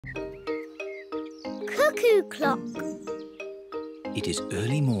cuckoo clock. It is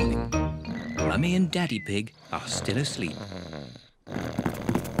early morning. Mummy and Daddy Pig are still asleep.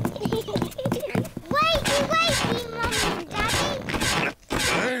 Wakey, Mummy and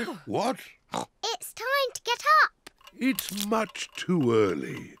Daddy. What? It's time to get up. It's much too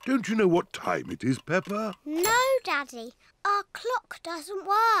early. Don't you know what time it is, Peppa? No, Daddy. Our clock doesn't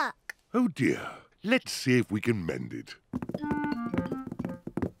work. Oh, dear. Let's see if we can mend it.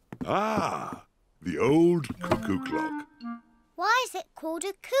 Ah, the old cuckoo clock. Why is it called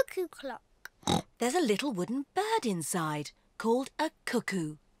a cuckoo clock? There's a little wooden bird inside called a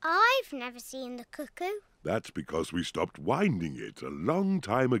cuckoo. I've never seen the cuckoo. That's because we stopped winding it a long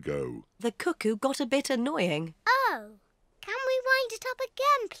time ago. The cuckoo got a bit annoying. Oh, can we wind it up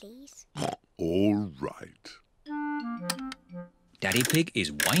again, please? All right. Daddy Pig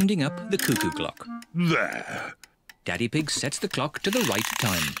is winding up the cuckoo clock. There. Daddy Pig sets the clock to the right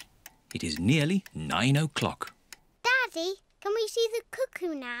time. It is nearly 9 o'clock. Daddy, can we see the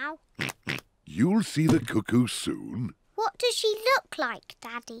cuckoo now? You'll see the cuckoo soon. What does she look like,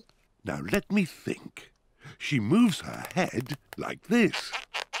 Daddy? Now let me think. She moves her head like this.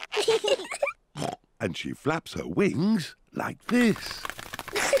 And she flaps her wings like this.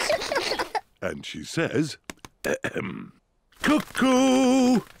 And she says,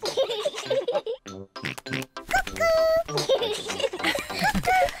 cuckoo!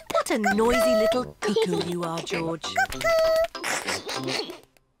 What a noisy little cuckoo you are, George.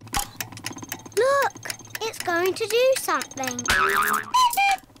 Look, it's going to do something.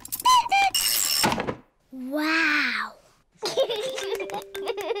 Wow!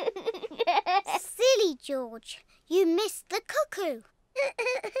 Silly George, you missed the cuckoo.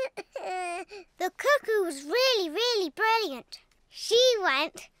 The cuckoo was really brilliant. She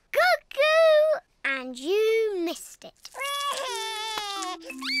went cuckoo and you missed it.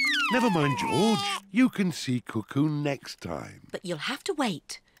 Never mind, George. You can see cuckoo next time. But you'll have to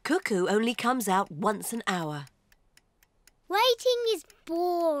wait. Cuckoo only comes out once an hour. Waiting is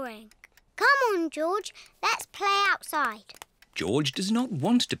boring. Come on, George, let's play outside. George does not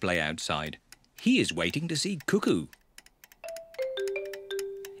want to play outside. He is waiting to see Cuckoo.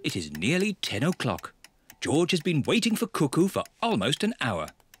 It is nearly 10 o'clock. George has been waiting for Cuckoo for almost an hour.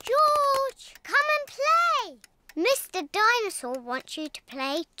 George, come and play. Mr. Dinosaur wants you to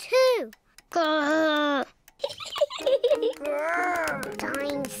play too. Grrr. Grrr,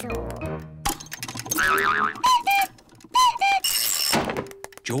 dinosaur.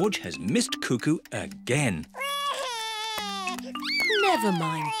 George has missed Cuckoo again. Never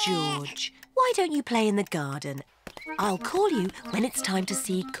mind, George. Why don't you play in the garden? I'll call you when it's time to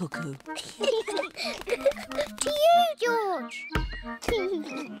see Cuckoo. To you, George.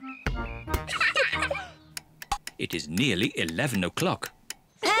 It is nearly 11 o'clock.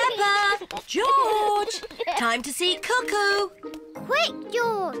 Peppa! George! Time to see Cuckoo! Quick,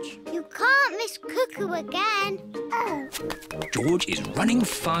 George. You can't miss Cuckoo again. Oh. George is running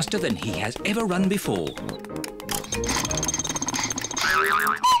faster than he has ever run before.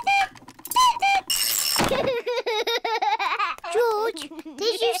 George,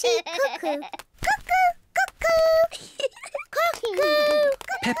 did you see Cuckoo? Cuckoo! Cuckoo! Cuckoo!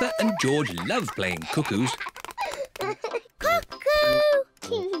 Peppa and George love playing cuckoos. Cuckoo!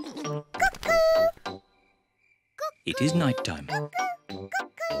 Cuckoo! It is night time.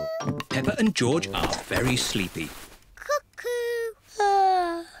 Peppa and George are very sleepy. Cuckoo!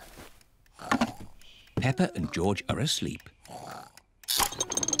 Peppa and George are asleep.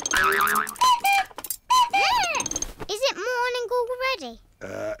 Is it morning already?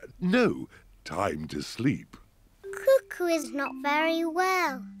 No. Time to sleep. Cuckoo is not very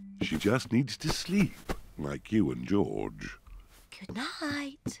well. She just needs to sleep, like you and George. Good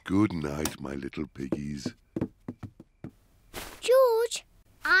night. Good night, my little piggies. George,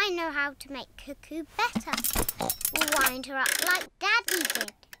 I know how to make Cuckoo better. Wind her up like Daddy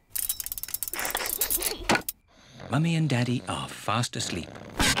did. Mummy and Daddy are fast asleep.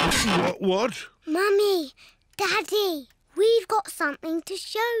 What? Mummy, Daddy, we've got something to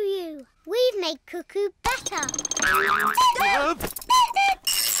show you. We've made Cuckoo better.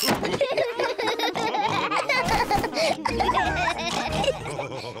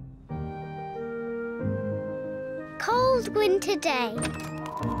 Cold winter day.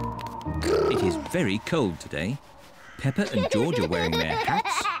 It is very cold today. Peppa and George are wearing their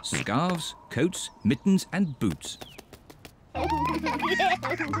hats, scarves, coats, mittens and boots.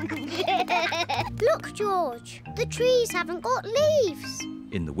 Look, George, the trees haven't got leaves.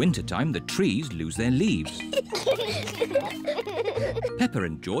 In the wintertime, the trees lose their leaves. Peppa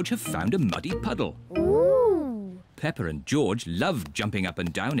and George have found a muddy puddle. Ooh. Peppa and George love jumping up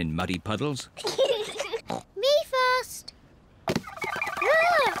and down in muddy puddles.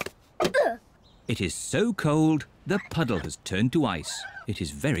 It is so cold, the puddle has turned to ice. It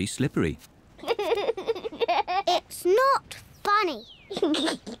is very slippery. It's not funny.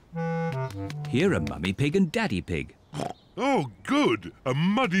 Here are Mummy Pig and Daddy Pig. Oh, good! A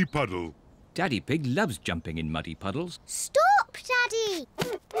muddy puddle. Daddy Pig loves jumping in muddy puddles. Stop, Daddy!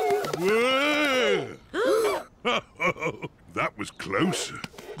 Whoa! That was close.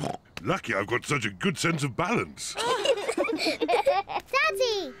 Lucky I've got such a good sense of balance. Daddy,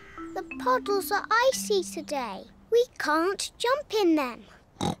 the puddles are icy today. We can't jump in them.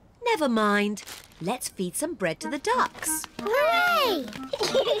 Never mind. Let's feed some bread to the ducks. Hooray!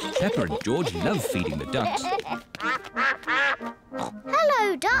 Peppa and George love feeding the ducks.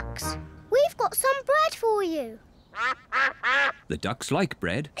 Hello, ducks. We've got some bread for you. The ducks like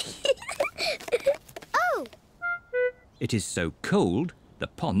bread. Oh, It is so cold, the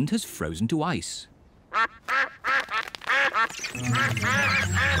pond has frozen to ice.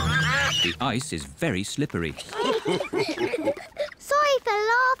 The ice is very slippery. sorry for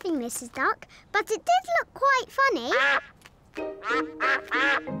laughing, Mrs. Duck, but it did look quite funny.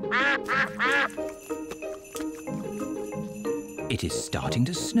 It is starting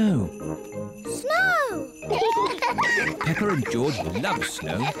to snow. Snow! Peppa and George love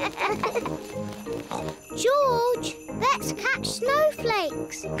snow. George, let's catch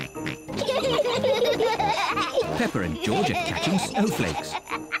snowflakes. Peppa and George are catching snowflakes.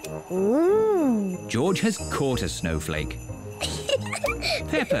 Ooh. George has caught a snowflake.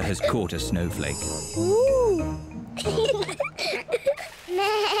 Peppa has caught a snowflake. Ooh.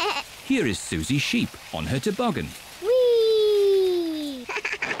 Here is Susie Sheep on her toboggan. Whee!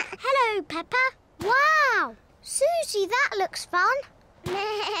 Hello, Peppa. Wow! Susie, that looks fun.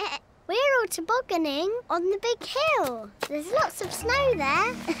 We're all tobogganing on the big hill. There's lots of snow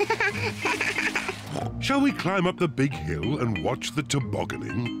there. Shall we climb up the big hill and watch the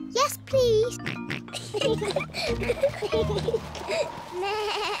tobogganing? Yes, please.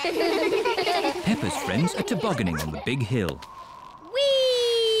 Peppa's friends are tobogganing on the big hill.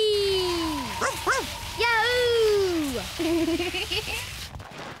 Whee! Yahoo!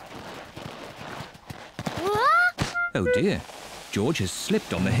 What? Oh dear, George has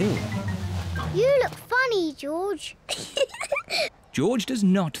slipped on the hill. You look funny, George. George does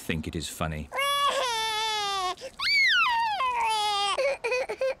not think it is funny.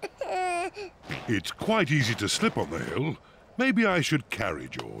 It's quite easy to slip on the hill. Maybe I should carry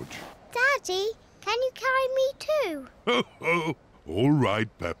George. Daddy, can you carry me too? Ho, ho. All right,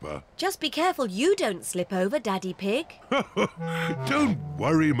 Peppa. Just be careful you don't slip over, Daddy Pig. Don't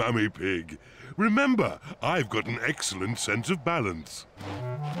worry, Mummy Pig. Remember, I've got an excellent sense of balance.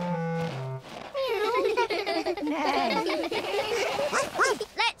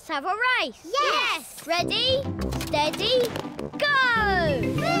 Let's have a race. Yes! Ready, steady, go!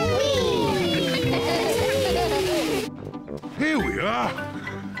 Here we are,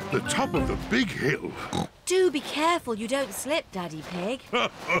 the top of the big hill. Do be careful you don't slip, Daddy Pig.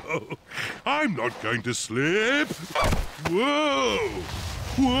 I'm not going to slip. Whoa!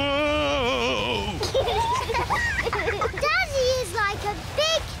 Whoa! Daddy is like a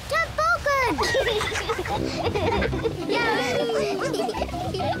big toboggan.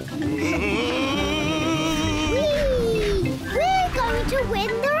 Whee! We're going to win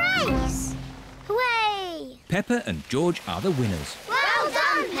the race. Hooray! Peppa and George are the winners. Well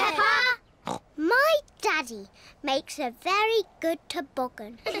done, Peppa. My daddy makes a very good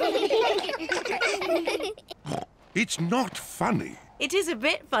toboggan. It's not funny. It is a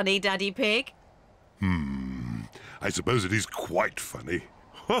bit funny, Daddy Pig. I suppose it is quite funny.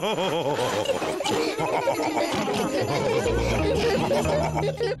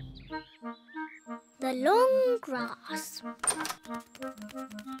 The long grass.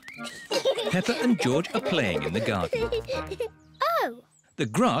 Peppa and George are playing in the garden. Oh, The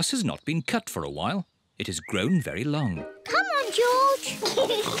grass has not been cut for a while. It has grown very long. come on, George.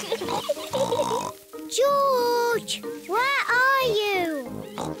 George, where are you?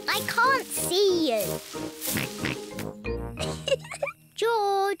 I can't see you.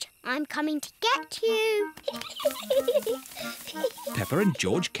 George, I'm coming to get you. Peppa and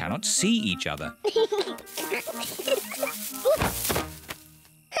George cannot see each other.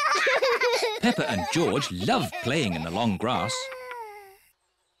 Peppa and George love playing in the long grass.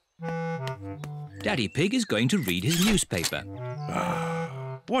 Daddy Pig is going to read his newspaper.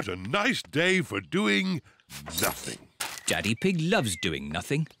 What a nice day for doing nothing. Daddy Pig loves doing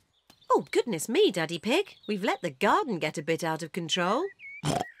nothing. Oh, goodness me, Daddy Pig. We've let the garden get a bit out of control.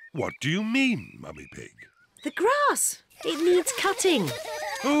 What do you mean, Mummy Pig? The grass. It needs cutting.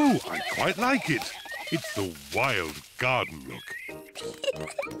 Oh, I quite like it. It's the wild garden look.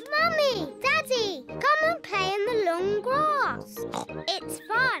 Mummy, Daddy, come and play in the long grass. It's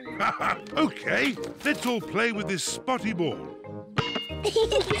fun. OK, let's all play with this spotty ball.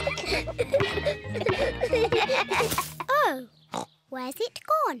 Oh, where's it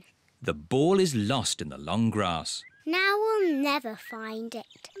gone? The ball is lost in the long grass. Now we'll never find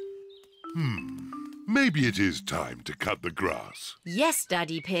it. Maybe it is time to cut the grass. Yes,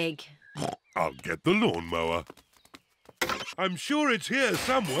 Daddy Pig. I'll get the lawnmower. I'm sure it's here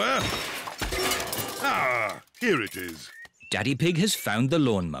somewhere. Ah, here it is. Daddy Pig has found the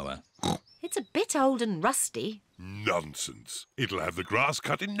lawnmower. It's a bit old and rusty. Nonsense. It'll have the grass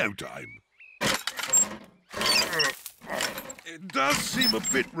cut in no time. It does seem a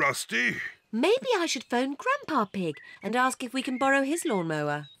bit rusty. Maybe I should phone Grandpa Pig and ask if we can borrow his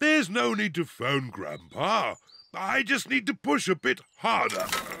lawnmower. There's no need to phone Grandpa. I just need to push a bit harder.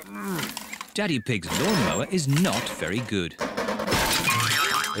 Daddy Pig's lawnmower is not very good.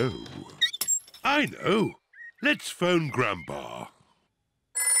 Oh, I know. Let's phone Grandpa.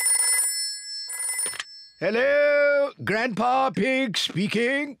 Hello, Grandpa Pig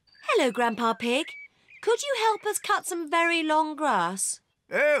speaking. Hello, Grandpa Pig. Could you help us cut some very long grass?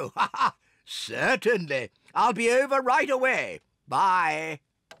 Oh, certainly. I'll be over right away. Bye.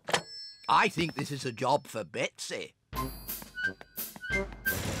 I think this is a job for Betsy.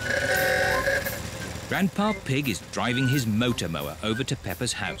 Grandpa Pig is driving his motor mower over to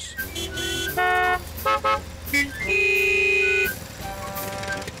Peppa's house.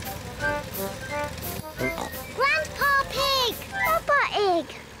 Grandpa Pig! Peppa Pig!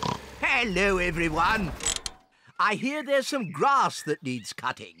 Hello, everyone. I hear there's some grass that needs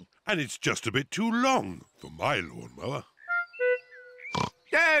cutting. And it's just a bit too long for my lawnmower.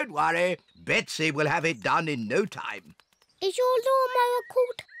 Don't worry. Betsy will have it done in no time. Is your lawnmower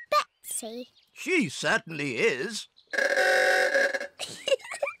called Betsy? She certainly is.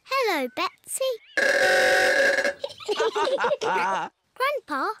 Hello, Betsy.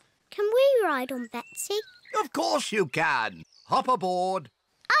 Grandpa, can we ride on Betsy? Of course you can. Hop aboard.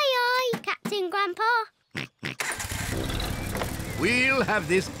 Aye, aye, Captain Grandpa. We'll have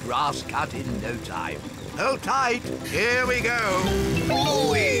this grass cut in no time. Hold tight. Here we go.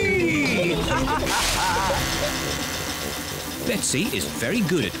 Whee! Betsy is very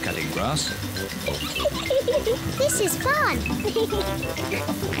good at cutting grass. This is fun.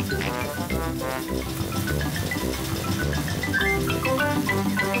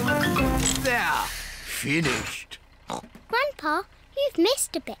 There. Finished. Grandpa, you've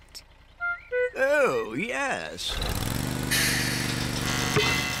missed a bit. Oh, yes.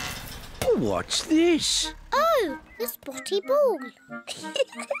 What's this? Oh, the spotty ball.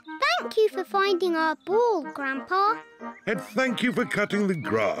 Thank you for finding our ball, Grandpa. And thank you for cutting the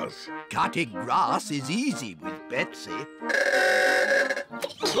grass. Cutting grass is easy with Betsy.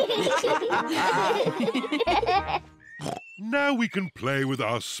 Now we can play with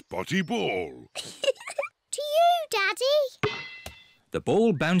our spotty ball. To you, Daddy. The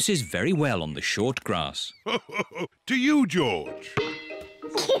ball bounces very well on the short grass. To you, George.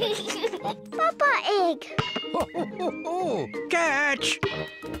 Peppa Pig. Catch!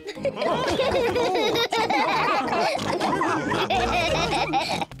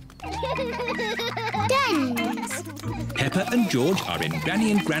 Dens. Peppa and George are in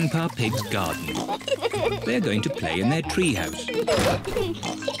Granny and Grandpa Pig's garden. They're going to play in their treehouse.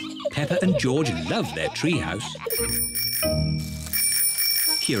 Peppa and George love their treehouse.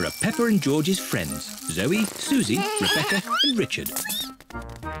 Here are Peppa and George's friends, Zoe, Susie, Rebecca and Richard.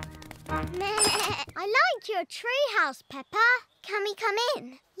 I like your treehouse, Peppa. Can we come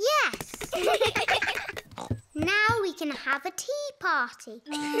in? Yes. Now we can have a tea party.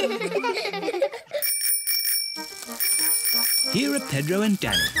 Here are Pedro and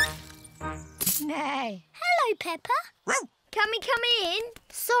Danny. Nay. Hello, Peppa. Can we come in?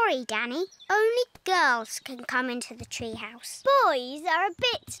 Sorry, Danny. Only girls can come into the treehouse. Boys are a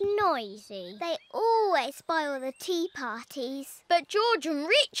bit noisy. They always spoil the tea parties. But George and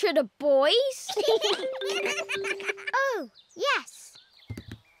Richard are boys. Oh, yes.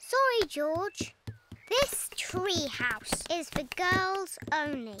 Sorry, George. This treehouse is for girls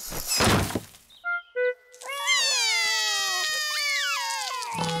only.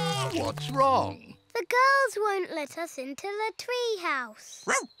 What's wrong? The girls won't let us into the treehouse.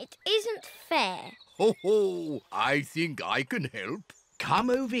 It isn't fair. Ho ho! I think I can help. Come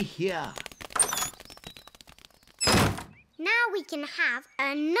over here. Now we can have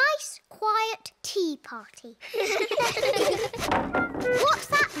a nice, quiet tea party. What's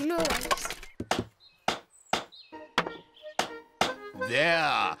that noise?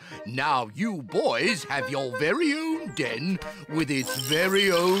 There. Now you boys have your very own den with its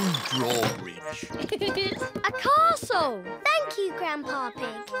very own drawbridge. A castle! Thank you, Grandpa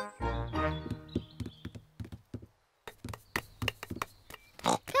Pig.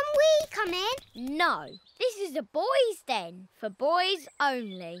 Can we come in? No, this is a boys' den for boys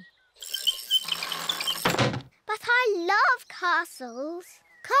only. But I love castles.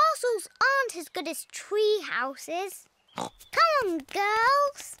 Castles aren't as good as tree houses. Come on,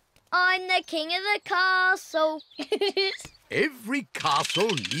 girls. I'm the king of the castle. Every castle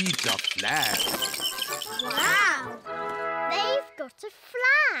needs a flag. Wow! They've got a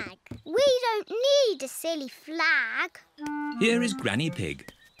flag. We don't need a silly flag. Here is Granny Pig.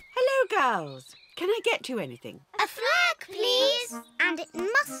 Hello, girls. Can I get you anything? A flag, please. And it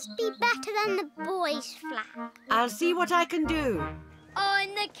must be better than the boys' flag. I'll see what I can do. I'm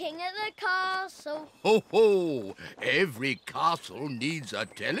the king of the castle. Ho, ho! Every castle needs a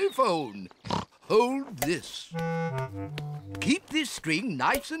telephone. Hold this. Keep this string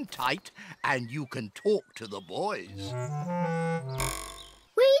nice and tight and you can talk to the boys.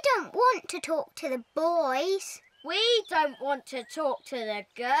 We don't want to talk to the boys. We don't want to talk to the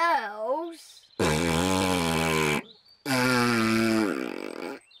girls.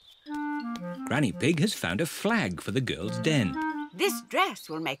 Granny Pig has found a flag for the girls' den. This dress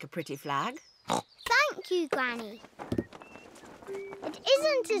will make a pretty flag. Thank you, Granny. It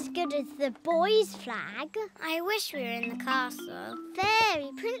isn't as good as the boys' flag. I wish we were in the castle.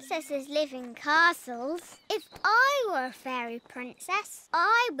 Fairy princesses live in castles. If I were a fairy princess,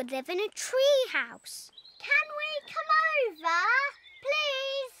 I would live in a tree house. Can we come over,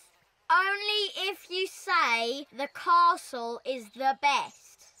 please? Only if you say the castle is the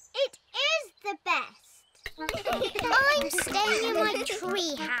best. It is the best. I'm staying in my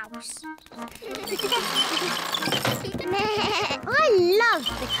tree house. I love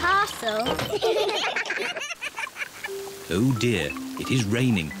the castle. Oh dear, it is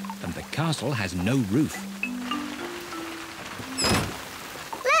raining and the castle has no roof.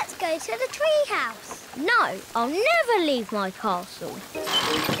 Let's go to the tree house. No, I'll never leave my castle.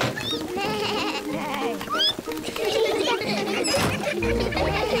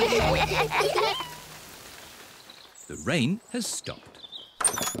 The rain has stopped.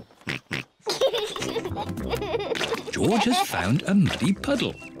 George has found a muddy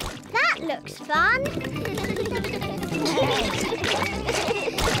puddle. That looks fun.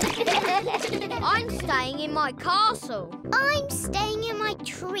 I'm staying in my castle. I'm staying in my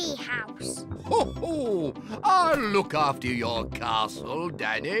tree house. Ho, ho! I'll look after your castle,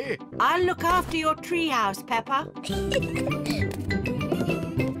 Danny. I'll look after your tree house, Peppa.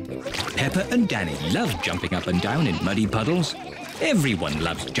 Peppa and Danny love jumping up and down in muddy puddles. Everyone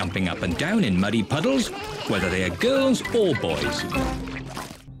loves jumping up and down in muddy puddles, whether they are girls or boys.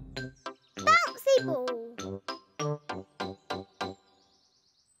 Bouncy ball.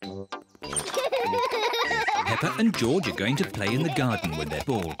 Peppa and George are going to play in the garden with their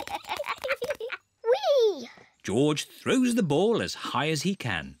ball. Whee! George throws the ball as high as he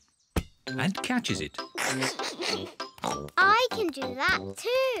can and catches it. I can do that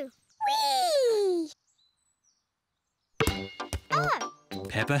too. Whee! Oh,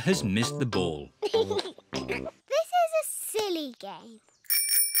 Peppa has missed the ball. this is a silly game.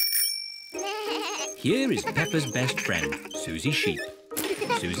 Here is Peppa's best friend, Susie Sheep.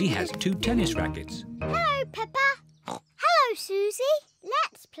 Susie has 2 tennis rackets. Hello, Peppa. Hello, Susie.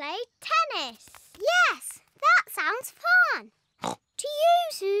 Let's play tennis. Yes, that sounds fun. To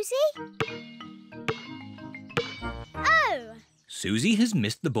you, Susie. Oh. Susie has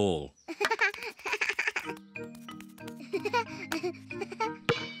missed the ball.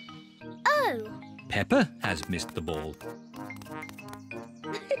 Oh. Peppa has missed the ball.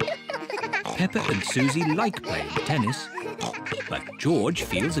 Peppa and Susie like playing tennis, but George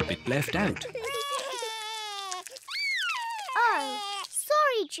feels a bit left out. Oh,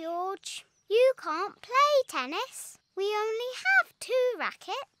 sorry, George. You can't play tennis. We only have 2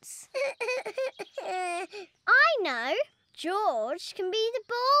 rackets. I know. George can be the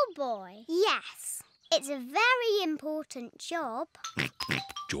ball boy. Yes, it's a very important job.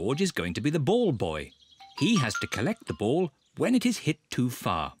 George is going to be the ball boy. He has to collect the ball when it is hit too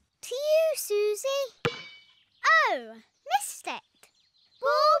far. To you, Susie. Oh, missed it.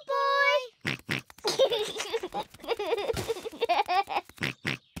 Ball boy.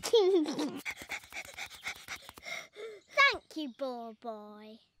 Thank you, ball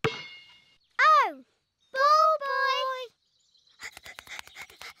boy. Oh, ball boy.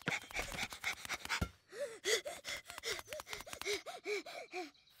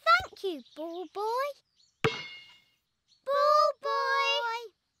 Thank you, ball boy. Ball boy.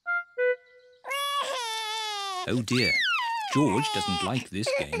 Oh dear, George doesn't like this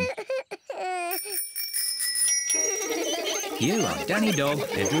game. Here are Danny Dog,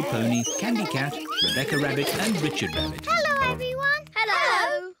 Pedro Pony, Candy Cat, Rebecca Rabbit and Richard Rabbit. Hello, everyone.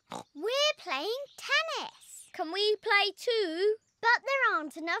 Hello. We're playing tennis. Can we play too? But there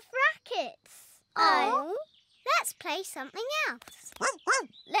aren't enough rackets. Oh. Let's play something else.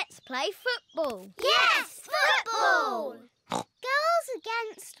 Let's play football. Yes, football! Girls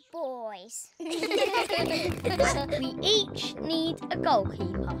against boys. We each need a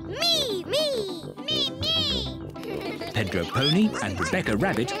goalkeeper. Me! Pedro Pony and Rebecca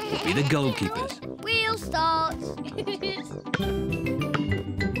Rabbit will be the goalkeepers. We'll start.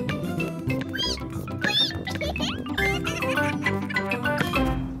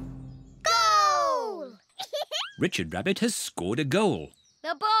 Goal! Richard Rabbit has scored a goal.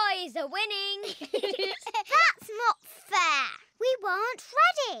 The boys are winning. That's not fair. We weren't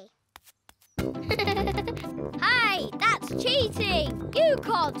ready. Hey, that's cheating. You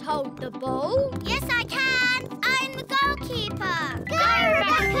can't hold the ball. Yes, I can. I'm the goalkeeper. Go,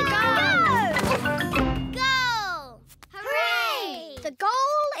 Rebecca, go! Goal! Hooray! The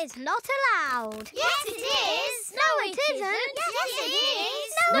goal is not allowed. Yes, it is. No, it isn't. Yes, it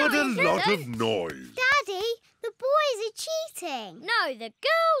is. What a lot of noise. Daddy, the boys are cheating. No, the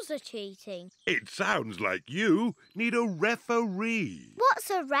girls are cheating. It sounds like you need a referee. What's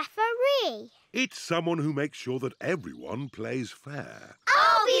a referee? It's someone who makes sure that everyone plays fair.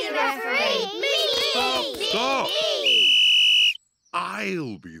 I'll be the referee. Me! Stop!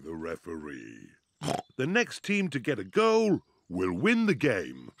 I'll be the referee. The next team to get a goal will win the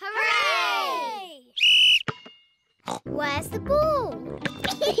game. Hooray! Where's the ball?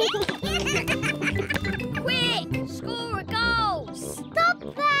 Quick, score a goal. Stop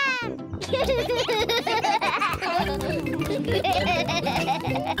them!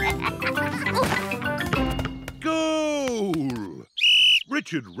 Goal!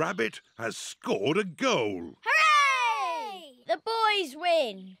 Richard Rabbit has scored a goal. Hooray! The boys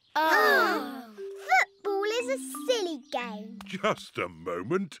win. Oh. Football is a silly game. Just a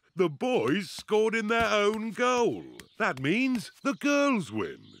moment. The boys scored in their own goal. That means the girls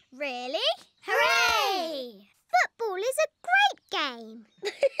win. Really? Hooray! Football is a great game.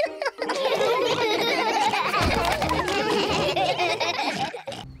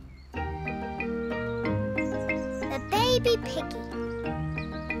 The baby piggy.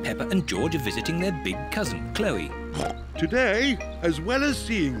 Peppa and George are visiting their big cousin, Chloe. Today, as well as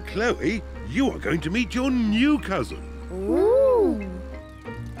seeing Chloe, you are going to meet your new cousin. Ooh.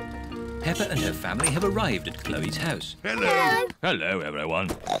 Peppa and her family have arrived at Chloe's house. Hello. Hello,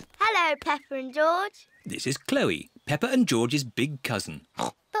 everyone. Hello, Peppa and George. This is Chloe, Peppa and George's big cousin.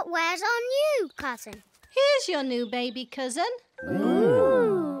 But where's our new cousin? Here's your new baby cousin.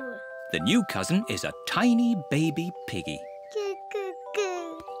 Ooh. The new cousin is a tiny baby piggy. Goo, goo,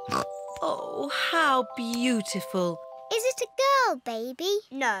 goo. Oh, how beautiful. Is it a girl, baby?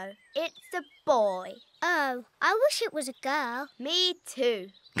 No, it's a boy. Oh, I wish it was a girl. Me too.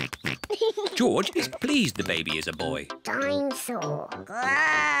 George is pleased the baby is a boy. Dinosaur.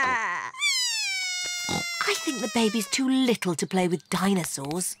 I think the baby's too little to play with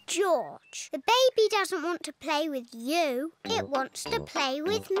dinosaurs. George, the baby doesn't want to play with you. It wants to play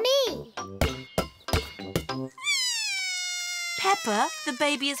with me. Peppa, the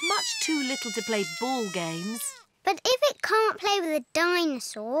baby is much too little to play ball games. But if it can't play with a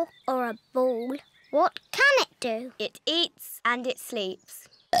dinosaur or a ball, what can it do? It eats and it sleeps.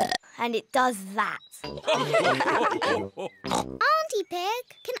 And it does that. Auntie Pig,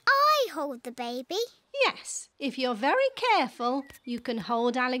 can I hold the baby? Yes, if you're very careful, you can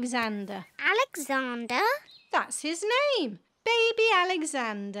hold Alexander. Alexander? That's his name, Baby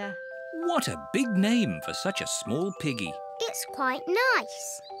Alexander. What a big name for such a small piggy. It's quite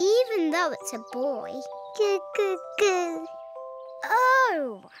nice, even though it's a boy. Goo, goo, goo.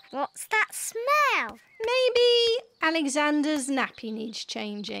 Oh, what's that smell? Maybe Alexander's nappy needs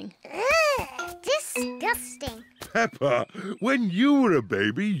changing. Ugh, disgusting. Peppa, when you were a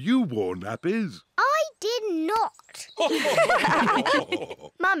baby, you wore nappies. I did not.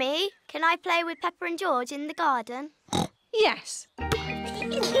 Mummy, can I play with Peppa and George in the garden? Yes.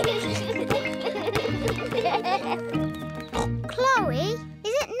 Chloe, is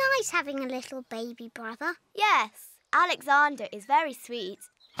it nice having a little baby brother? Yes, Alexander is very sweet.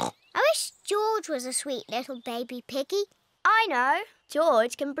 I wish George was a sweet little baby piggy. I know.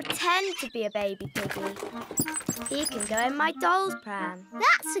 George can pretend to be a baby piggy. He can go in my doll's pram.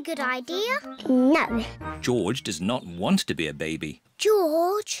 That's a good idea. No. George does not want to be a baby.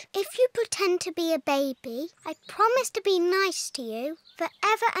 George, if you pretend to be a baby, I promise to be nice to you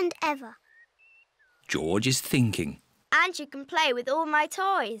forever and ever. George is thinking. And you can play with all my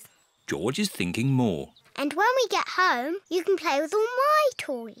toys. George is thinking more. And when we get home, you can play with all my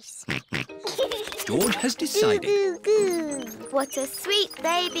toys. George has decided. Goo, goo, goo. What a sweet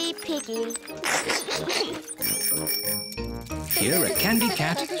baby piggy. Here are Candy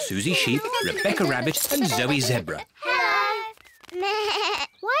Cat, Susie Sheep, Rebecca Rabbit and Zoe Zebra. Hello. Meh.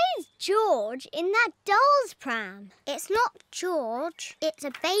 Why is George in that doll's pram? It's not George, it's a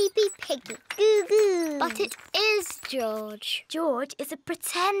baby piggy. Goo goo. But it is George. George is a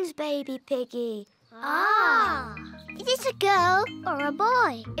pretend baby piggy. Ah. Is it a girl or a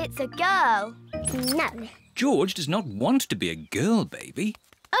boy? It's a girl. No. George does not want to be a girl baby.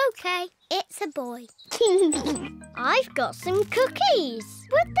 OK, it's a boy. I've got some cookies.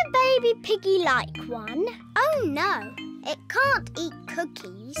 Would the baby piggy like one? Oh, no. It can't eat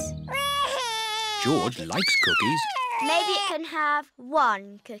cookies. George likes cookies. Maybe it can have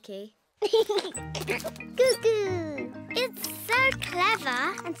one cookie. Cuckoo! It's so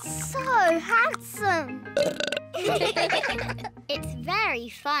clever and so handsome. It's very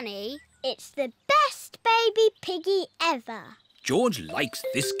funny. It's the best baby piggy ever. George likes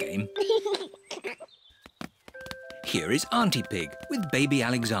this game. Here is Auntie Pig with baby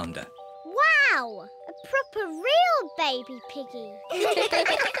Alexander. Wow! A proper real baby piggy.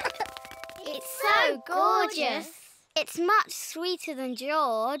 It's so gorgeous. It's much sweeter than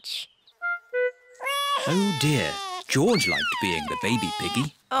George. Oh dear, George liked being the baby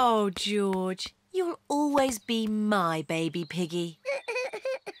piggy. Oh, George, you'll always be my baby piggy.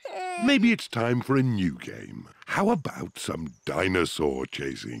 Maybe it's time for a new game. How about some dinosaur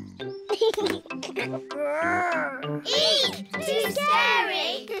chasing? Eek! Too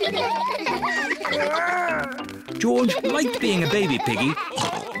scary! George liked being a baby piggy,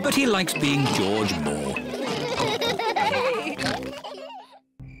 but he likes being George more.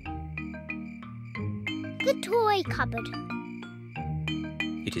 The toy cupboard.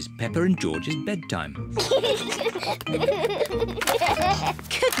 It is Peppa and George's bedtime.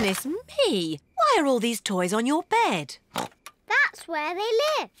 Goodness me! Why are all these toys on your bed? That's where they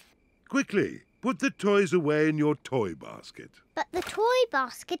live. Quickly, put the toys away in your toy basket. But the toy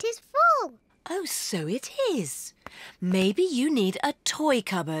basket is full. Oh, so it is. Maybe you need a toy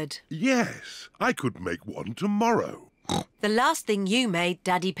cupboard. Yes, I could make one tomorrow. The last thing you made,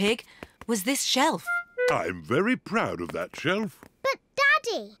 Daddy Pig, was this shelf. I'm very proud of that shelf. But,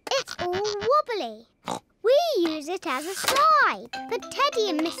 Daddy, it's all wobbly. We use it as a slide for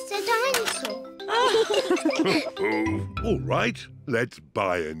Teddy and Mr. Dinosaur. Oh, all right, let's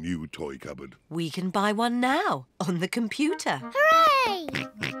buy a new toy cupboard. We can buy one now on the computer. Hooray!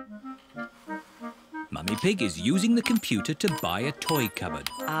 Mummy Pig is using the computer to buy a toy cupboard.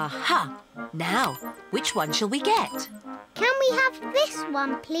 Aha! Now, which one shall we get? Can we have this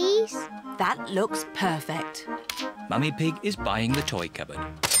one, please? That looks perfect. Mummy Pig is buying the toy cupboard.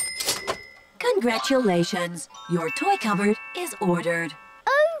 Congratulations! Your toy cupboard is ordered.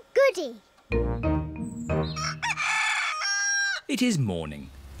 Oh, goody. It is morning,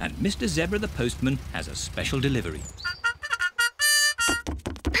 and Mr. Zebra the postman has a special delivery.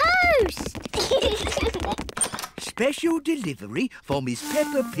 Post! Special delivery for Miss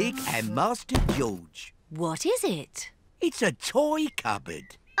Peppa Pig and Master George. What is it? It's a toy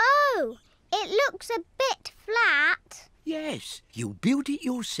cupboard. Oh, it looks a bit flat. Yes, you built it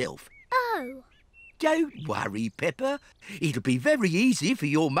yourself. Oh. Don't worry, Peppa. It'll be very easy for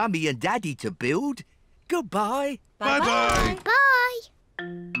your mummy and daddy to build. Goodbye. Bye-bye. Bye.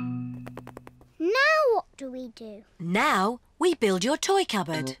 Now what do we do? Now we build your toy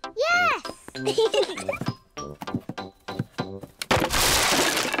cupboard. Yes!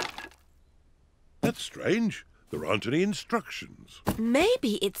 That's strange. There aren't any instructions.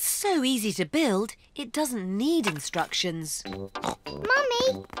 Maybe it's so easy to build, it doesn't need instructions.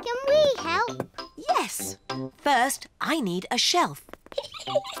 Mummy, can we help? Yes. First, I need a shelf.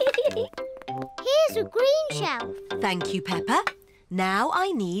 Here's a green shelf. Thank you, Peppa. Now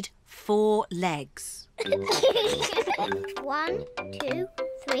I need 4 legs. 1, 2,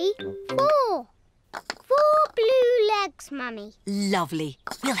 3, 4. 4 blue legs, Mummy. Lovely.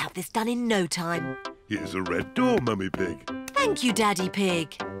 We'll have this done in no time. Here's a red door, Mummy Pig. Thank you, Daddy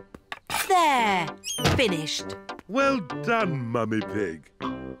Pig. There. Finished. Well done, Mummy Pig.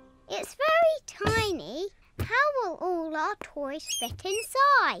 It's very tiny. How will all our toys fit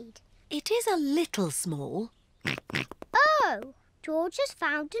inside? It is a little small. Oh, George has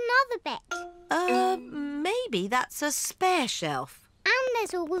found another bit. Maybe that's a spare shelf. And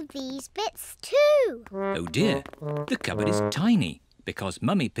there's all of these bits too. Oh dear, the cupboard is tiny because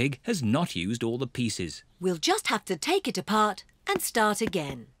Mummy Pig has not used all the pieces. We'll just have to take it apart and start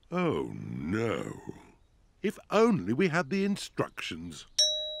again. Oh, no. If only we had the instructions.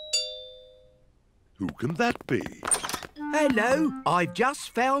 Who can that be? Hello, I've just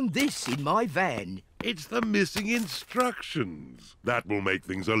found this in my van. It's the missing instructions. That will make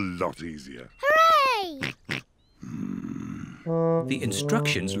things a lot easier. Hooray! The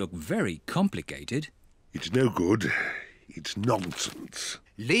instructions look very complicated. It's no good. It's nonsense.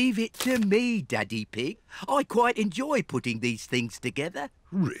 Leave it to me, Daddy Pig. I quite enjoy putting these things together.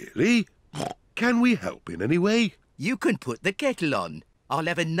 Really? Can we help in any way? You can put the kettle on. I'll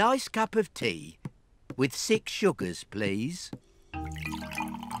have a nice cup of tea. With 6 sugars, please.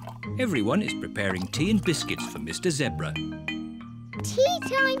 Everyone is preparing tea and biscuits for Mr. Zebra. Tea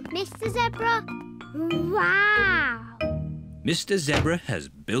time, Mr. Zebra. Wow! Mr. Zebra has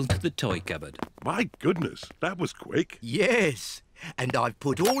built the toy cupboard. My goodness, that was quick. Yes, and I've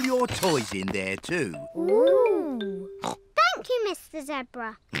put all your toys in there too. Ooh! Thank you, Mr.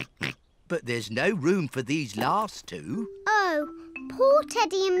 Zebra. But there's no room for these last 2. Oh, poor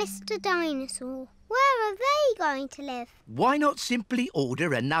Teddy and Mr. Dinosaur. Where are they going to live? Why not simply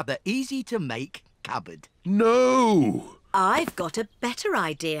order another easy-to-make cupboard? No! I've got a better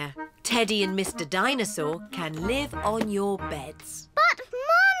idea. Teddy and Mr. Dinosaur can live on your beds. But,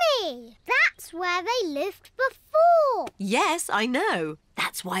 Mummy, that's where they lived before. Yes, I know.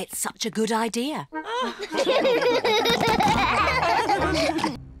 That's why it's such a good idea.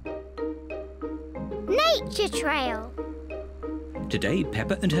 Nature trail. Today,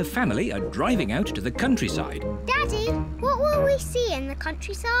 Peppa and her family are driving out to the countryside. Daddy, what will we see in the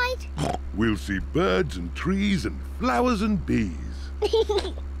countryside? We'll see birds and trees and flowers and bees.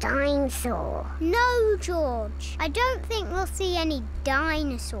 Dinosaur. No, George. I don't think we'll see any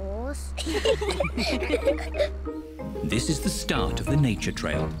dinosaurs. This is the start of the nature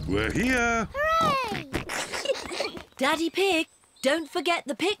trail. We're here. Hooray! Daddy Pig, don't forget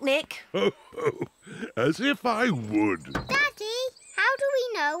the picnic. Ho, ho. As if I would. Daddy, how do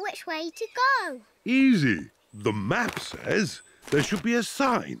we know which way to go? Easy. The map says there should be a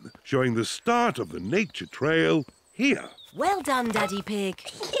sign showing the start of the nature trail here. Well done, Daddy Pig.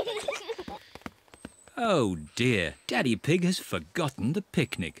 Oh dear, Daddy Pig has forgotten the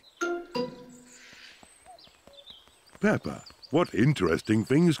picnic. Peppa, what interesting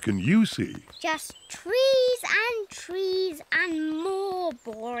things can you see? Just trees and more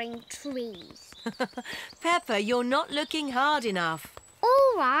boring trees. Peppa, you're not looking hard enough.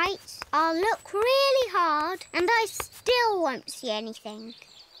 All right, I'll look really hard and I still won't see anything.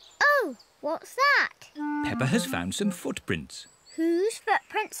 Oh, what's that? Peppa has found some footprints. Whose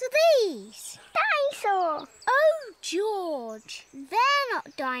footprints are these? Dinosaur. Oh, George, they're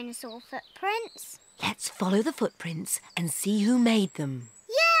not dinosaur footprints. Let's follow the footprints and see who made them.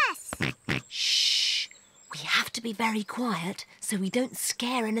 Yes! Shh! We have to be very quiet so we don't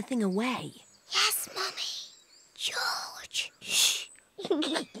scare anything away. Yes, Mummy. George. Shh.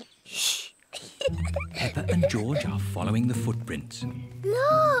 Shh. Peppa and George are following the footprints.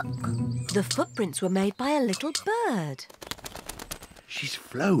 Look! The footprints were made by a little bird. She's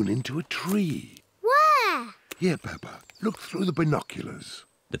flown into a tree. Where? Here, Peppa, look through the binoculars.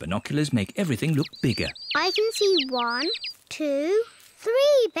 The binoculars make everything look bigger. I can see 1, 2, 3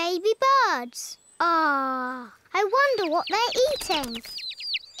 baby birds. Ah, I wonder what they're eating.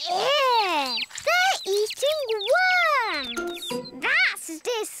 Ew! They're eating worms! That's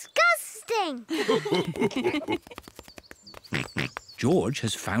disgusting! George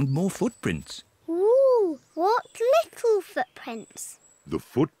has found more footprints. Ooh, what little footprints. The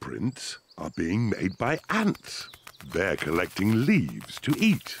footprints are being made by ants. They're collecting leaves to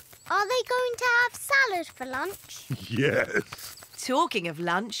eat. Are they going to have salad for lunch? Yes. Talking of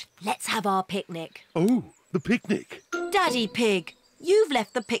lunch, let's have our picnic. Oh, the picnic. Daddy Pig, you've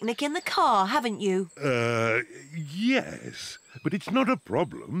left the picnic in the car, haven't you? Yes. But it's not a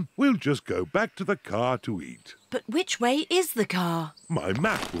problem. We'll just go back to the car to eat. But which way is the car? My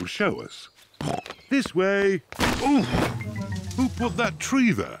map will show us. This way. Oh! Who put that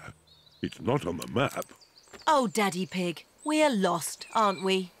tree there? It's not on the map. Oh, Daddy Pig, we're lost, aren't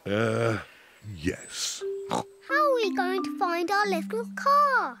we? Yes. How are we going to find our little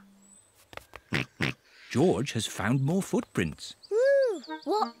car? George has found more footprints. Ooh,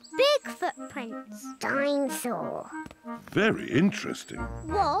 what big footprints. Dinosaur. Very interesting.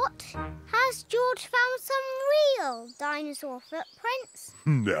 What? Has George found some real dinosaur footprints?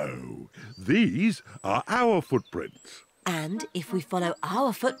 No, these are our footprints. And if we follow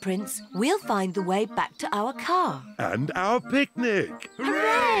our footprints, we'll find the way back to our car. And our picnic.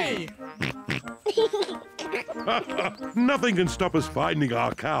 Hooray! Nothing can stop us finding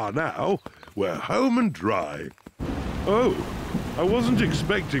our car now. We're home and dry. Oh, I wasn't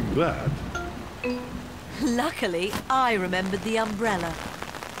expecting that. Luckily, I remembered the umbrella.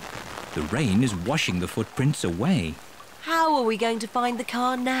 The rain is washing the footprints away. How are we going to find the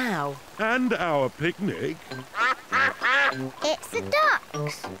car now? And our picnic. It's the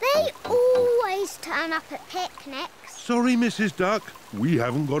ducks. They always turn up at picnics. Sorry, Mrs. Duck. We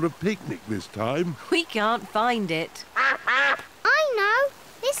haven't got a picnic this time. We can't find it. I know.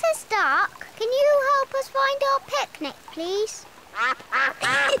 This is Duck. Can you help us find our picnic, please?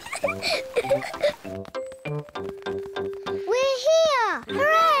 We're here!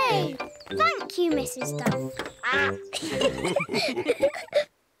 Hooray! Thank you, Mrs. Duck.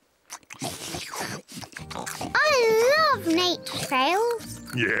 I love nature trails.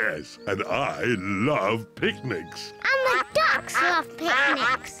 Yes, and I love picnics. And the ducks love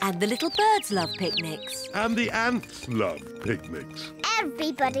picnics. And the little birds love picnics. And the ants love picnics.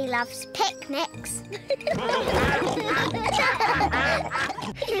 Everybody loves picnics.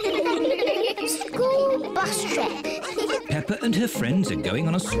 School bus trip. Peppa and her friends are going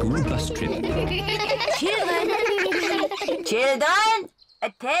on a school bus trip. Children,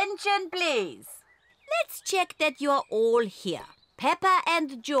 attention please. Let's check that you're all here. Peppa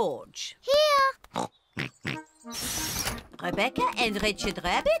and George. Here. Rebecca and Richard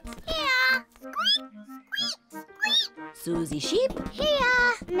Rabbit. Here. Squeak, squeak, squeak. Susie Sheep.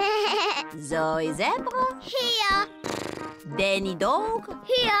 Here. Meh. Zoe Zebra. Here. Danny Dog.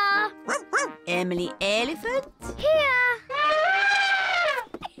 Here. Emily Elephant. Here.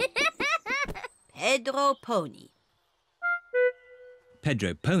 Pedro Pony.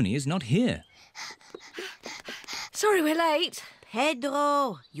 Pedro Pony is not here. Sorry we're late.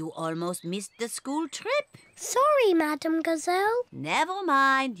 Pedro, you almost missed the school trip. Sorry, Madam Gazelle. Never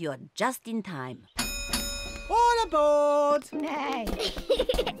mind, you're just in time. All aboard! Hey.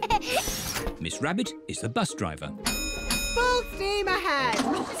 Miss Rabbit is the bus driver. Full steam ahead!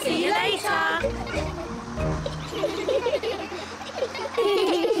 See you later.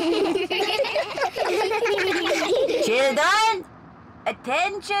 Children,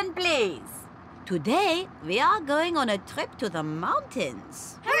 attention please. Today we are going on a trip to the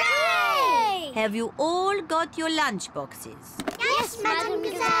mountains. Hooray! Have you all got your lunch boxes? Yes, Madam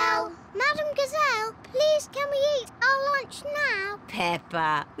Gazelle. Madam Gazelle, please can we eat our lunch now?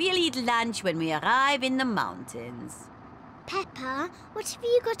 Peppa, we'll eat lunch when we arrive in the mountains. Peppa, what have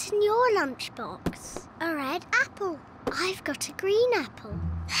you got in your lunchbox? A red apple. I've got a green apple.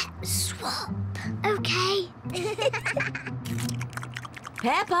 Let's swap. Okay.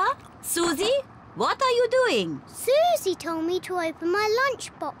 Peppa, Susie, what are you doing? Susie told me to open my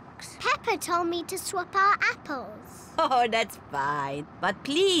lunchbox. Peppa told me to swap our apples. Oh, that's fine. But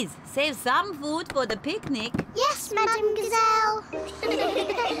please, save some food for the picnic. Yes, Madam Gazelle.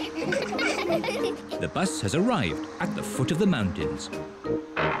 The bus has arrived at the foot of the mountains.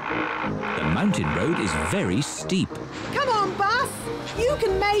 The mountain road is very steep. Come on, bus! You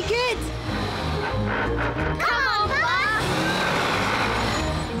can make it! Come on, bus!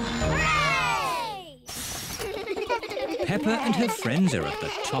 Hooray! Peppa and her friends are at the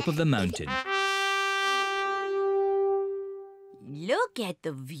top of the mountain. Look at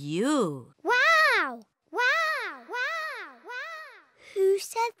the view. Wow! Wow! Wow! Wow! Who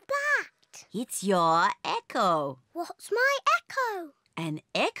said that? It's your echo. What's my echo? An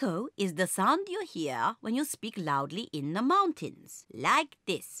echo is the sound you hear when you speak loudly in the mountains. Like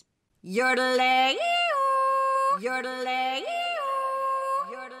this. Yodeling-ee-oo,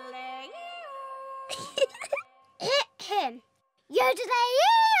 yodeling-ee-oo, yodeling-ee-oo. Hit him!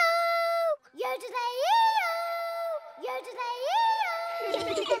 Yodeling-ee-oo! Yodeling-ee-oo! Yodeling-ee-oo!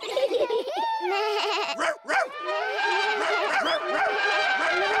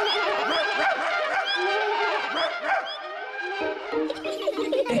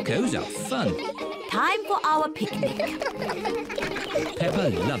 Echoes are fun. Time for our picnic. Peppa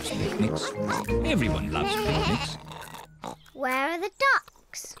loves picnics. Everyone loves picnics. Where are the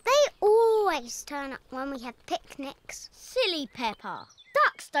ducks? They always turn up when we have picnics. Silly Peppa.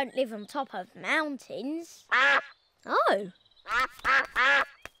 Ducks don't live on top of mountains. Oh.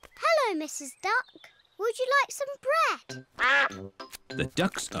 Hello, Mrs. Duck. Would you like some bread? The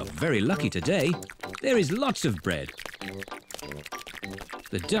ducks are very lucky today. There is lots of bread.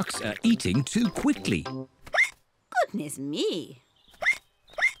 The ducks are eating too quickly. Goodness me.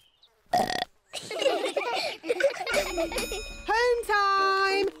 Home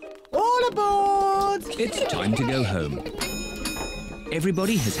time! All aboard! It's time to go home.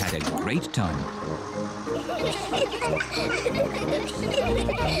 Everybody has had a great time.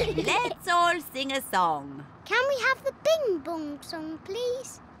 Let's all sing a song. Can we have the Bing Bong song,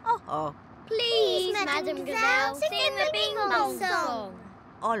 please? Oh, Please, Madam Gazelle, sing the Bing Bong song.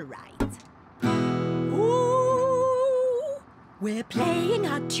 All right. Ooh, we're playing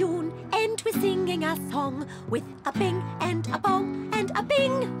a tune and we're singing a song with a bing and a bong and a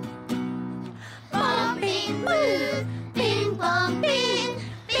bing. Bong, bing, boo. Bing, bong, bing.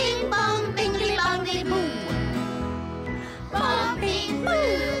 Bing, bong, bingly, bongly, boo. Bong, bing,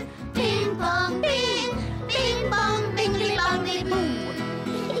 boo. Bing, bong, bing. Bing, bong, bingly, bongly, boo.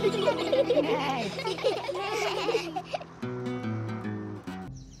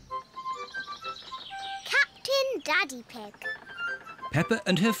 Captain Daddy Pig. Peppa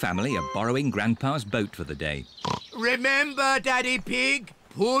and her family are borrowing Grandpa's boat for the day. Remember, Daddy Pig,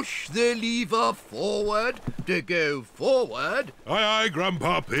 push the lever forward to go forward. Aye, aye,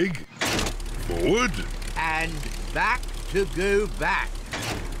 Grandpa Pig. Forward. And back to go back.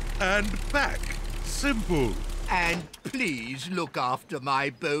 And back. Simple. And please look after my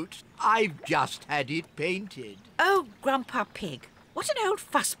boat. I've just had it painted. Oh, Grandpa Pig, what an old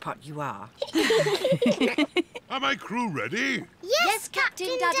fusspot you are. Are my crew ready? Yes,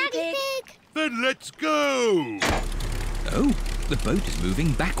 Captain Daddy Pig. Then let's go. Oh, the boat is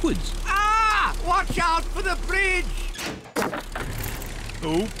moving backwards. Ah! Watch out for the bridge!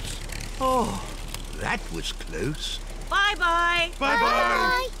 Oops. Oh, that was close. Bye-bye.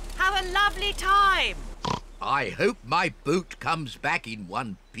 Bye-bye. Have a lovely time. I hope my boat comes back in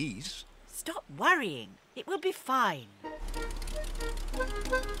one piece. Stop worrying. It will be fine.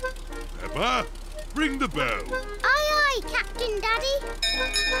 Peppa, ring the bell. Aye, aye, Captain Daddy.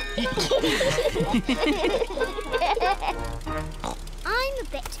 I'm a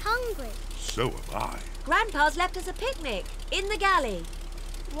bit hungry. So am I. Grandpa's left us a picnic in the galley.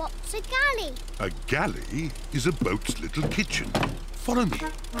 What's a galley? A galley is a boat's little kitchen. Follow me.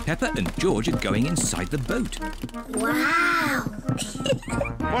 Peppa and George are going inside the boat. Wow.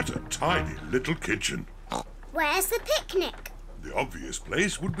 What a tiny little kitchen. Where's the picnic? The obvious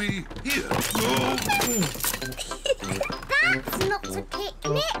place would be here. Oh. That's not a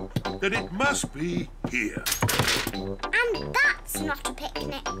picnic. Then it must be here. And that's not a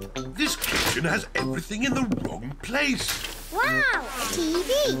picnic. This kitchen has everything in the wrong place. Wow, a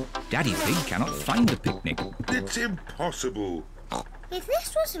TV. Daddy Pig cannot find the picnic. It's impossible. If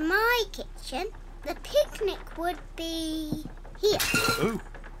this was my kitchen, the picnic would be here. Oh,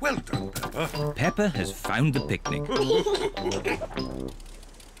 well done, Peppa. Peppa has found the picnic.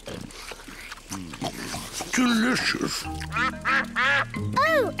 Delicious.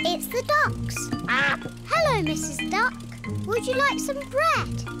 Oh, it's the ducks. Hello, Mrs. Duck. Would you like some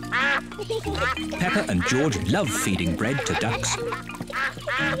bread? Peppa and George love feeding bread to ducks.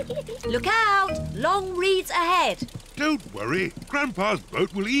 Look out! Long reeds ahead. Don't worry. Grandpa's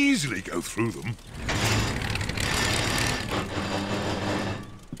boat will easily go through them.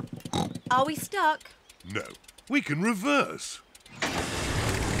 Are we stuck? No, we can reverse.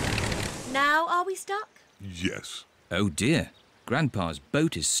 Now are we stuck? Yes. Oh dear, Grandpa's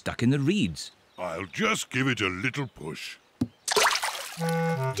boat is stuck in the reeds. I'll just give it a little push.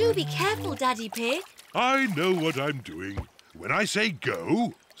 Do be careful, Daddy Pig. I know what I'm doing. When I say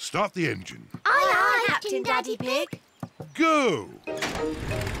go, start the engine. Aye, aye, Captain Daddy Pig. Go!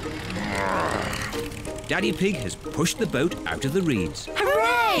 Daddy Pig has pushed the boat out of the reeds.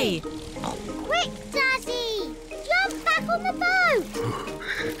 Hooray! Quick, Daddy! Jump back on the boat!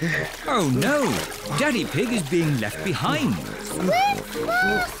 Oh no! Daddy Pig is being left behind. Swim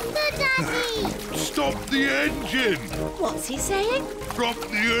faster, Daddy! Stop the engine! What's he saying? Stop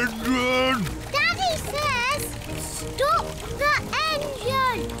the engine! Daddy says, stop the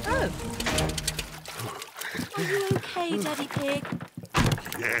engine! Oh. Are you okay, Daddy Pig?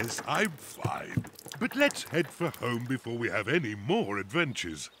 Yes, I'm fine. But let's head for home before we have any more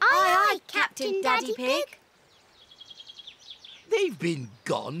adventures. Aye, aye, Captain Daddy Pig. They've been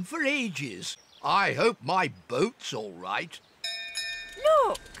gone for ages. I hope my boat's all right.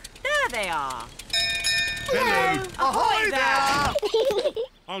 Look, there they are. Hello! Ahoy there!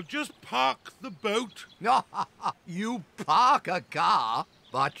 I'll just park the boat. You park a car,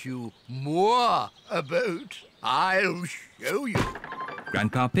 but you moor a boat. I'll show you.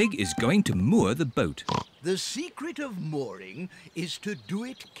 Grandpa Pig is going to moor the boat. The secret of mooring is to do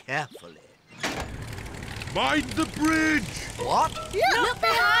it carefully. Mind the bridge! What? Look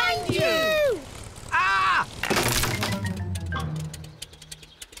behind you! Ah!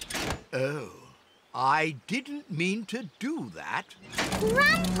 Oh, I didn't mean to do that.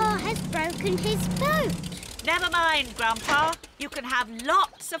 Grandpa has broken his boat. Never mind, Grandpa. You can have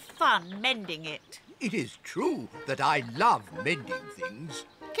lots of fun mending it. It is true that I love mending things,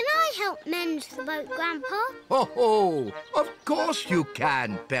 can I help mend the boat, Grandpa? Oh, of course you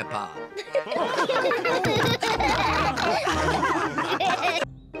can, Peppa.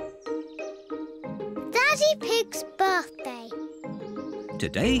 Daddy Pig's birthday.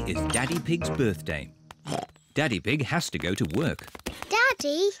 Today is Daddy Pig's birthday. Daddy Pig has to go to work.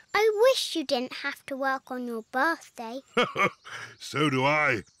 Daddy, I wish you didn't have to work on your birthday. So do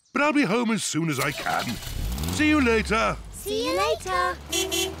I. But I'll be home as soon as I can. See you later. See you later.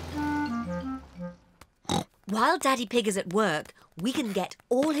 While Daddy Pig is at work, we can get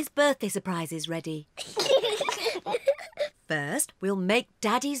all his birthday surprises ready. First, we'll make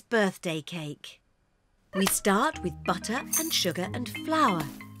Daddy's birthday cake. We start with butter and sugar and flour.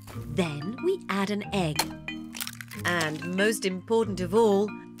 Then we add an egg. And most important of all,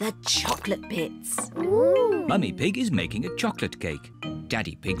 the chocolate bits. Ooh. Mummy Pig is making a chocolate cake.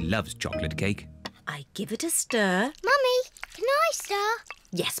 Daddy Pig loves chocolate cake. I give it a stir. Mummy, can I stir?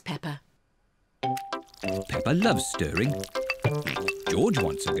 Yes, Peppa. Peppa loves stirring. George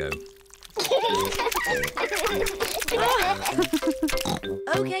wants a go.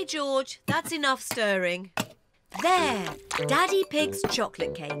 OK, George, that's enough stirring. There, Daddy Pig's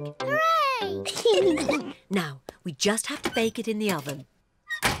chocolate cake. Hooray! Now, we just have to bake it in the oven.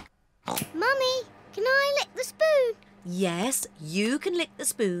 Mummy, can I lick the spoon? Yes, you can lick the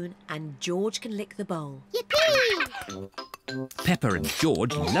spoon and George can lick the bowl. Yippee! Peppa and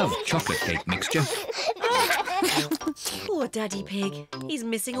George love chocolate cake mixture. Poor Daddy Pig. He's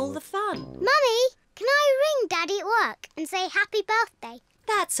missing all the fun. Mummy, can I ring Daddy at work and say happy birthday?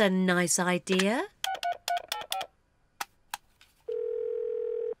 That's a nice idea.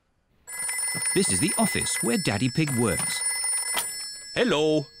 This is the office where Daddy Pig works.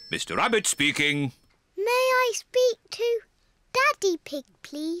 Hello, Mr. Rabbit speaking. May I speak to Daddy Pig,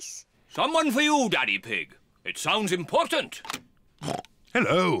 please? Someone for you, Daddy Pig. It sounds important.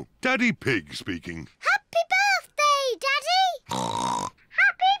 Hello, Daddy Pig speaking. Happy birthday, Daddy!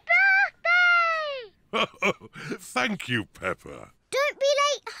 Happy birthday! Thank you, Peppa. Don't be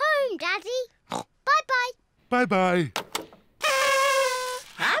late home, Daddy. Bye-bye. Bye-bye.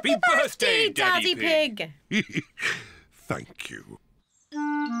 Happy birthday, Daddy Pig. Thank you.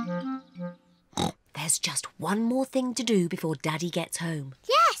 There's just one more thing to do before Daddy gets home.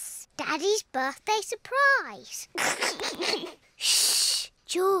 Yes, Daddy's birthday surprise. Shh,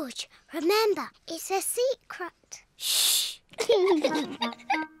 George, remember, it's a secret. Shh.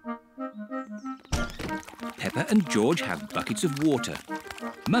 Peppa and George have buckets of water.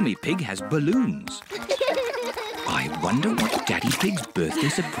 Mummy Pig has balloons. I wonder what Daddy Pig's birthday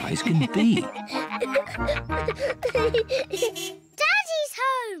surprise can be. Daddy's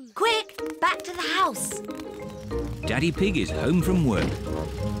home! Quick, back to the house. Daddy Pig is home from work.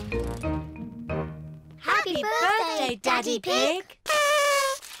 Happy birthday, Daddy Pig!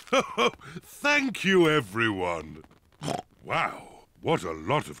 Thank you, everyone. Wow, what a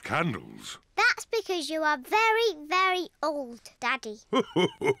lot of candles. That's because you are very, very old, Daddy.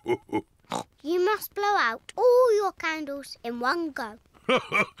 You must blow out all your candles in one go.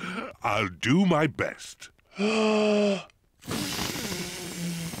 I'll do my best. Hooray!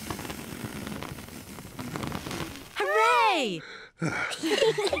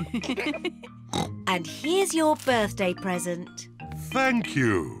 And here's your birthday present. Thank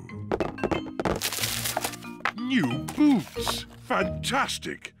you. New boots.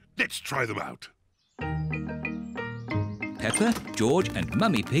 Fantastic. Let's try them out. Peppa, George and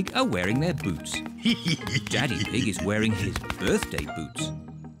Mummy Pig are wearing their boots. Daddy Pig is wearing his birthday boots.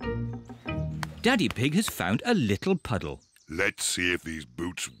 Daddy Pig has found a little puddle. Let's see if these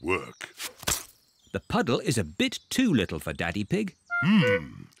boots work. The puddle is a bit too little for Daddy Pig.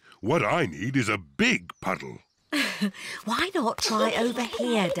 What I need is a big puddle. Why not try over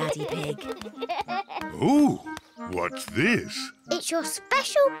here, Daddy Pig? Ooh, what's this? It's your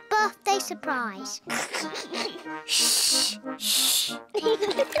special birthday surprise. Shh, shh.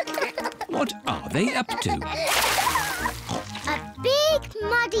 What are they up to? A big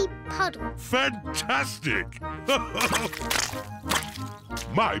muddy puddle. Fantastic!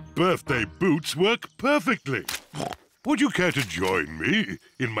 My birthday boots work perfectly. Would you care to join me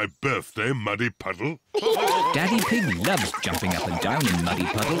in my birthday muddy puddle? Daddy Pig loves jumping up and down in muddy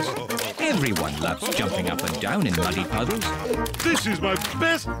puddles. Everyone loves jumping up and down in muddy puddles. This is my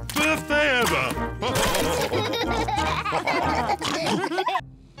best birthday ever!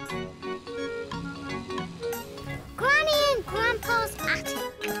 Granny and Grandpa's attic.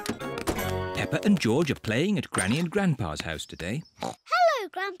 Peppa and George are playing at Granny and Grandpa's house today. Hello,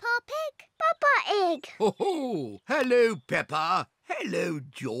 Grandpa Pig. Peppa Egg. Oh, hello, Peppa. Hello,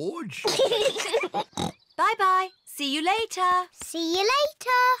 George. Bye-bye. See you later. See you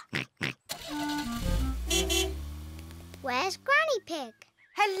later. Where's Granny Pig?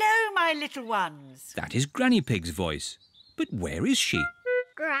 Hello, my little ones. That is Granny Pig's voice. But where is she?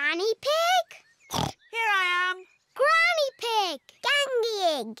 Granny Pig? Here I am. Granny Pig!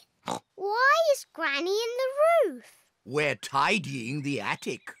 Ganging! Why is Granny in the roof? We're tidying the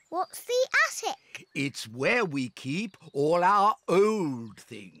attic. What's the attic? It's where we keep all our old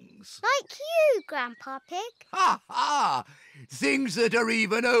things. Like you, Grandpa Pig. Ha ha! Things that are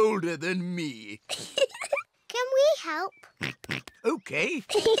even older than me. Can we help? OK.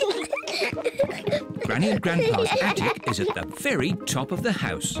 Granny and Grandpa's attic is at the very top of the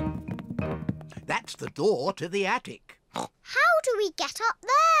house. That's the door to the attic. How do we get up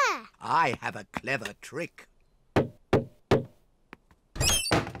there? I have a clever trick.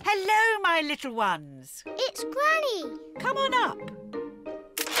 Hello, my little ones. It's Granny. Come on up.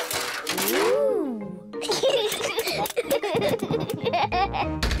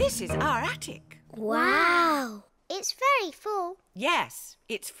 This is our attic. Wow. It's very full. Yes,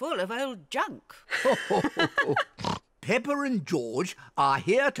 it's full of old junk. Peppa and George are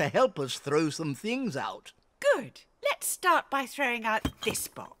here to help us throw some things out. Good. Let's start by throwing out this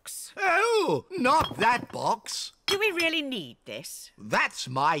box. Oh, not that box. Do we really need this? That's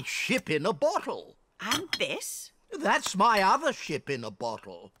my ship in a bottle. And this? That's my other ship in a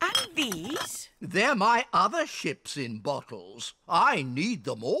bottle. And these? They're my other ships in bottles. I need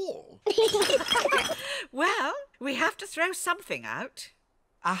them all. Well, we have to throw something out.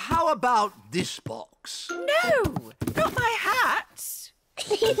 How about this box? No, not my hats.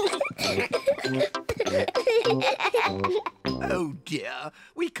 Oh dear,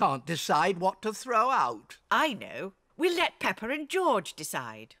 we can't decide what to throw out. I know. We'll let Peppa and George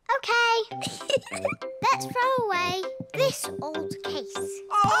decide. OK. Let's throw away this old case.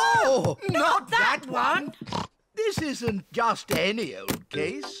 Oh, not that one. This isn't just any old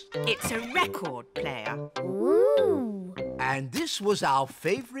case. It's a record player. Ooh. And this was our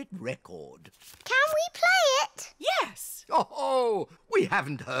favourite record. Can we play it? Yes. Oh, we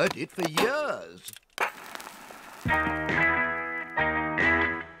haven't heard it for years.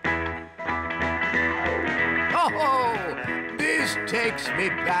 Oh, this takes me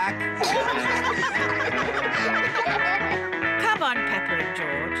back. Come on, Peppa and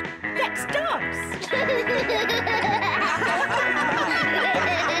George. Let's dance.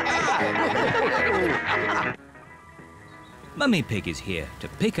 Mummy Pig is here to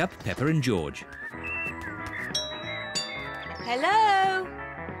pick up Peppa and George. Hello?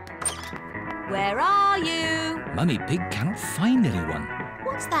 Where are you? Mummy Pig cannot find anyone.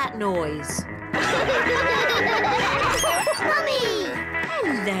 What's that noise? Mummy!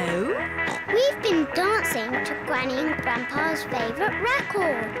 Hello? We've been dancing to Granny and Grandpa's favourite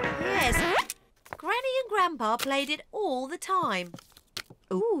record. Yes. Granny and Grandpa played it all the time.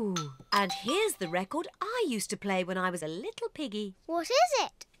 Ooh, and here's the record I used to play when I was a little piggy. What is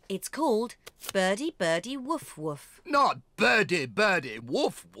it? It's called Birdie Birdie Woof Woof. Not Birdie Birdie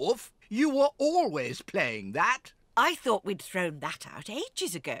Woof Woof. You were always playing that. I thought we'd thrown that out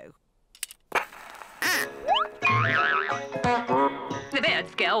ages ago. The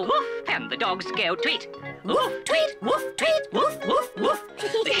birds go woof and the dogs go tweet. Woof, tweet, woof, tweet, woof, woof, woof.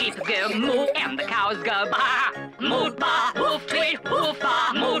 The sheep go moo and the cows go baa. Moo, baa, woof, tweet, woof,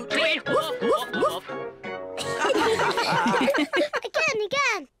 baa, moo, tweet, woof, woof, woof.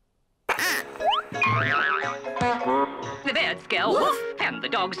 Again. The birds go woof and the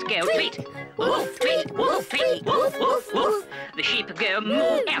dogs go tweet. Woof, tweet, woof, tweet, woof, woof, woof. The sheep go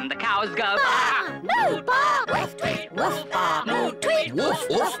moo and the cows go baa. Moo, baa, woof, tweet, woof, baa, moo, tweet, Woof,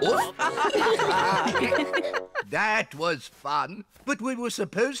 woof, woof. That was fun. But we were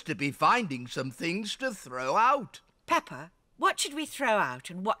supposed to be finding some things to throw out. Peppa, what should we throw out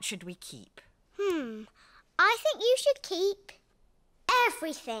and what should we keep? I think you should keep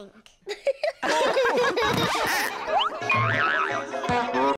everything.